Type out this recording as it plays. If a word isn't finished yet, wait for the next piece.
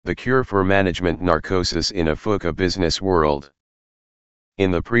The cure for management narcosis in a VUCA business world.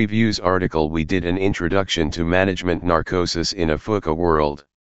 In the previews article we did an introduction to management narcosis in a VUCA world.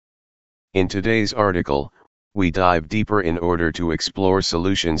 In today's article, we dive deeper in order to explore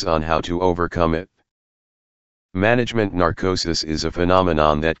solutions on how to overcome it. Management narcosis is a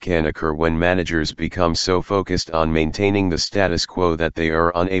phenomenon that can occur when managers become so focused on maintaining the status quo that they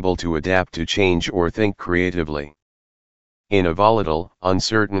are unable to adapt to change or think creatively. In a volatile,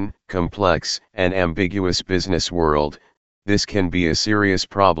 uncertain, complex, and ambiguous business world, this can be a serious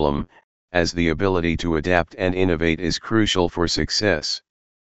problem, as the ability to adapt and innovate is crucial for success.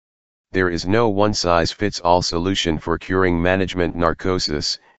 There is no one-size-fits-all solution for curing management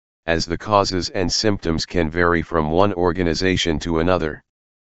narcosis, as the causes and symptoms can vary from one organization to another.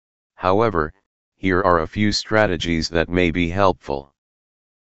 However, here are a few strategies that may be helpful.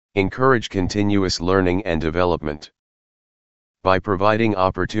 Encourage continuous learning and development. By providing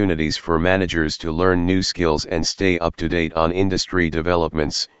opportunities for managers to learn new skills and stay up to date on industry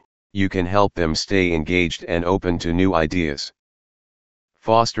developments, you can help them stay engaged and open to new ideas.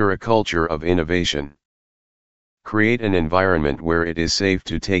 Foster a culture of innovation. Create an environment where it is safe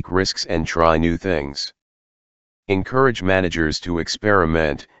to take risks and try new things. Encourage managers to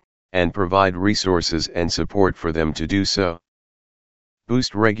experiment, and provide resources and support for them to do so.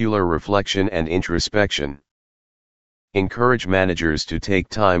 Boost regular reflection and introspection. Encourage managers to take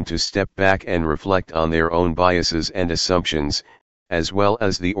time to step back and reflect on their own biases and assumptions, as well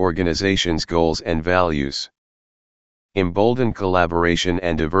as the organization's goals and values. Embolden collaboration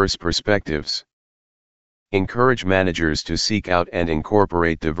and diverse perspectives. Encourage managers to seek out and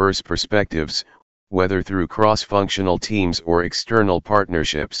incorporate diverse perspectives, whether through cross-functional teams or external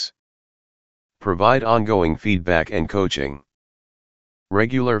partnerships. Provide ongoing feedback and coaching.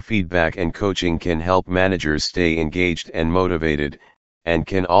 Regular feedback and coaching can help managers stay engaged and motivated, and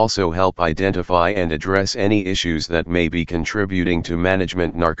can also help identify and address any issues that may be contributing to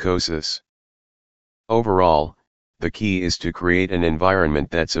management narcosis. Overall, the key is to create an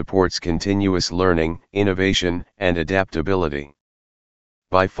environment that supports continuous learning, innovation, and adaptability.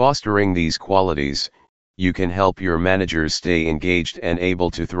 By fostering these qualities, you can help your managers stay engaged and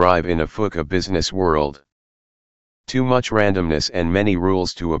able to thrive in a VUCA business world. Too much randomness and many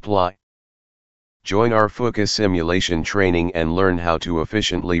rules to apply. Join our VUCA simulation training and learn how to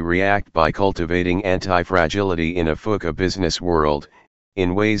efficiently react by cultivating anti-fragility in a VUCA business world,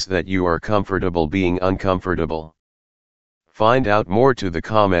 in ways that you are comfortable being uncomfortable. Find out more to the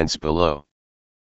comments below.